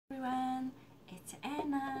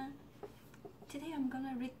Today I'm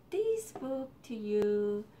gonna read this book to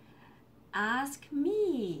you. Ask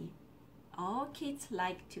me. All kids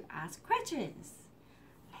like to ask questions.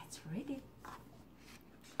 Let's read it.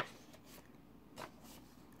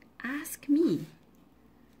 Ask me.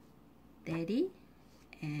 Daddy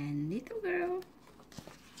and little girl.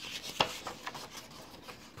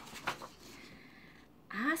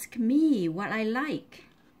 Ask me what I like.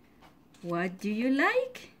 What do you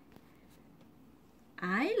like?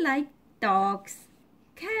 I like dogs,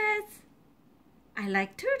 cats. I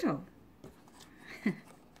like turtle.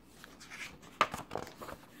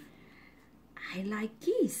 I like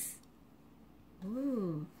geese.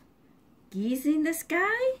 Oh, geese in the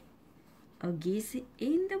sky or geese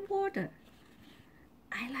in the water?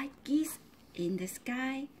 I like geese in the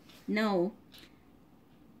sky. No,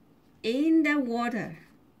 in the water.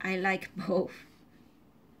 I like both.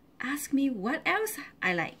 Ask me what else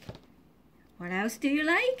I like. What else do you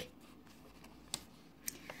like?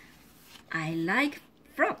 I like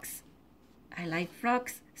frogs. I like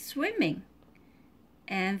frogs swimming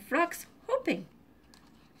and frogs hopping.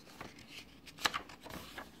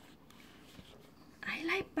 I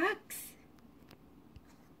like bugs.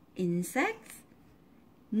 Insects?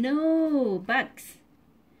 No bugs.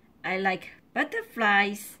 I like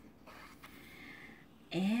butterflies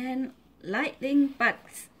and lightning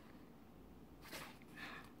bugs.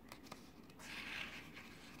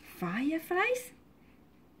 Fireflies?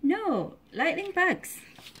 No, lightning bugs.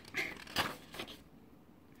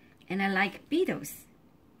 And I like beetles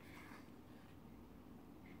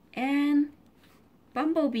and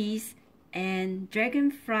bumblebees and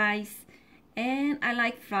dragonflies, and I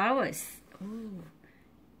like flowers. Oh,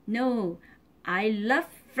 no, I love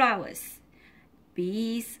flowers.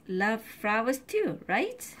 Bees love flowers too,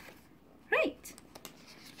 right? Right.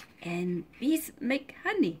 And bees make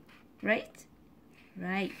honey, right?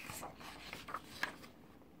 Right.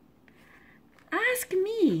 Ask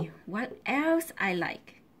me what else I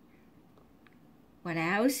like. What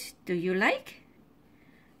else do you like?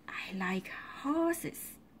 I like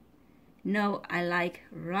horses. No, I like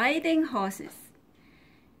riding horses.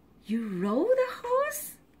 You rode a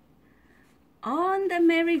horse? On the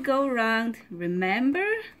merry-go-round,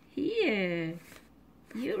 remember? Here.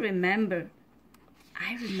 You remember.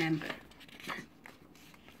 I remember.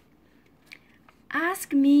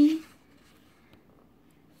 Ask me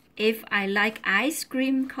if I like ice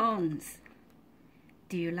cream cones.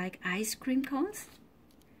 Do you like ice cream cones?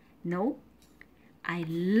 No. I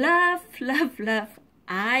love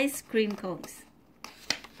ice cream cones.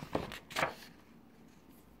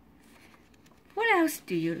 What else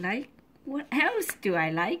do you like? What else do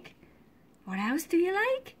I like? What else do you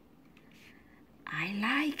like? I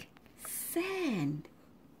like sand.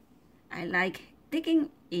 I like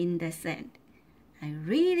digging in the sand. I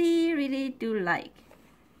really do like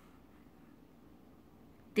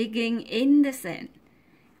digging in the sand.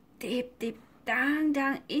 Deep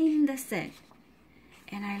down in the sand.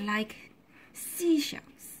 And I like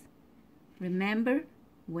seashells. Remember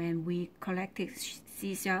when we collected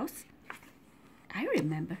seashells? I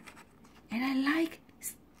remember. And I like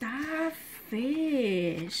starfish.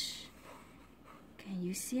 Can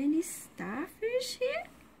you see any starfish here?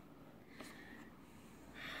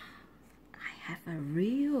 I have a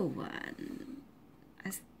real one.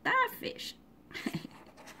 A starfish.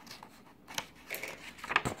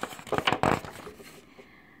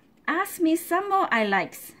 Ask me some more I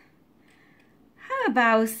likes. How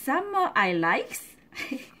about some more I likes?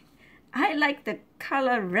 I like the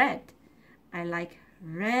color red. I like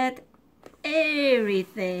red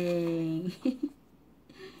everything.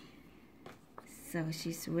 So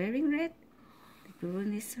she's wearing red. The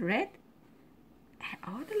balloon is red. And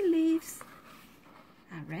all the leaves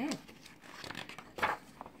are red.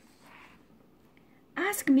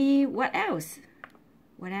 Ask me what else?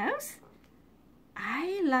 What else?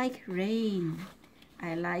 I like rain.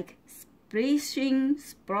 I like splashing,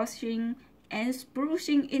 and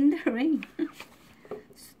sprucing in the rain.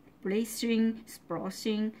 Splashing,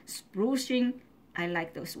 splashing, sprucing. I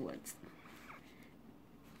like those words.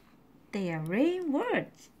 They are rain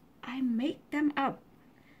words. I make them up.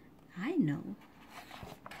 I know.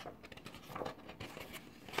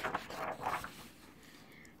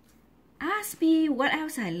 Ask me what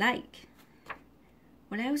else I like.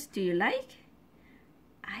 What else do you like?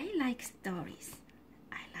 I like stories.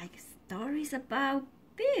 I like stories about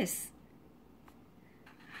bears.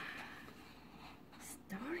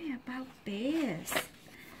 Story about bears.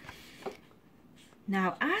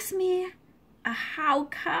 Now ask me a how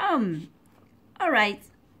come. Alright,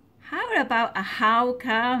 how about a how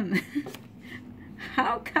come?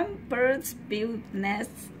 How come birds build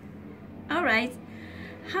nests? All right.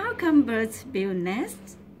 How come birds build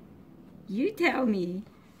nests? You tell me.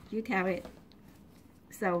 You tell it.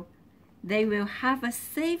 So they will have a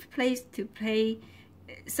safe place to play.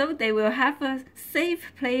 So they will have a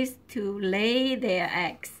safe place to lay their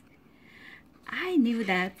eggs. I knew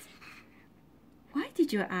that. Why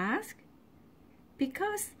did you ask?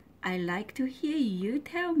 Because I like to hear you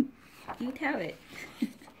tell it.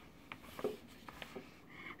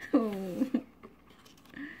 Oh.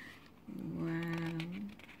 Wow,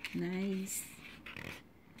 nice.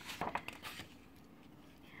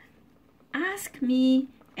 Ask me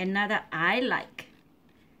another I like.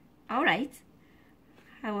 All right.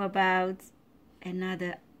 How about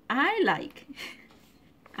another I like?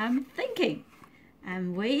 I'm thinking.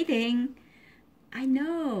 I'm waiting. I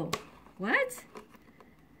know. What?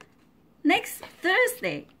 Next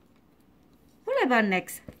Thursday. What about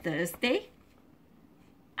next Thursday?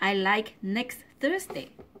 I like next Thursday.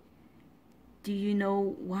 Do you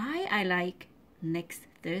know why I like next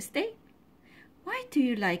Thursday? Why do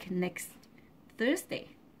you like next Thursday?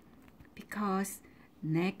 Because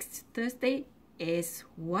next Thursday is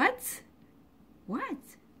what? What?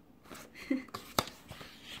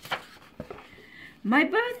 My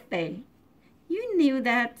birthday. You knew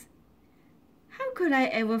that. How could I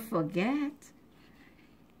ever forget?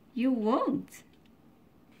 You won't.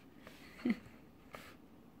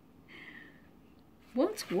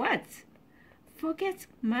 Won't what? Forget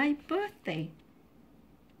my birthday.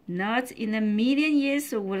 Not in a million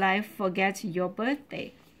years will I forget your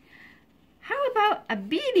birthday. How about a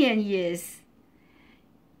billion years?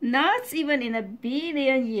 Not even in a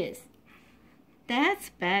billion years. That's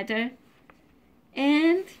better.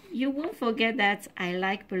 And you won't forget that I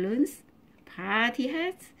like balloons, party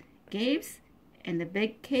hats, games, and a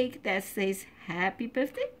big cake that says happy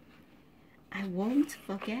birthday. I won't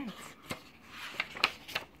forget.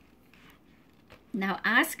 Now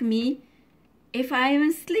ask me if I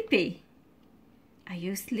am sleepy. Are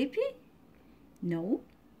you sleepy? No,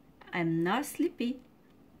 I'm not sleepy.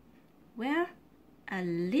 Well, a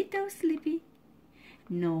little sleepy.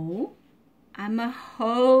 No, I'm a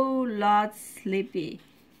whole lot sleepy.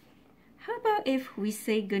 How about if we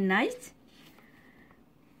say good night?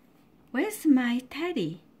 Where's my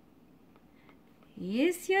teddy?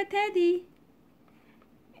 Here's your teddy.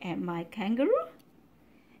 And my kangaroo?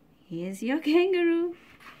 Here's your kangaroo.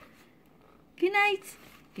 Good night.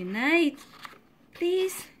 Good night.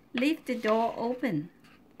 Please leave the door open.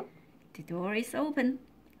 The door is open.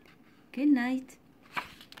 Good night.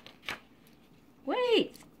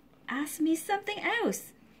 Wait. Ask me something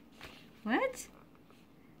else. What?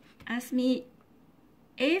 Ask me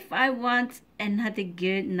if I want another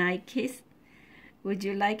good night kiss. Would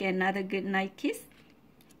you like another good night kiss?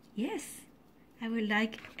 Yes, I would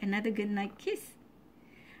like another good night kiss.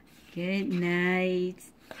 Good night.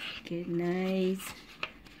 Good night.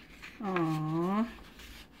 Aww.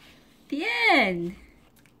 The end.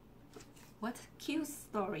 What a cute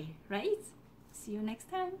story, right? See you next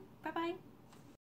time. Bye-bye.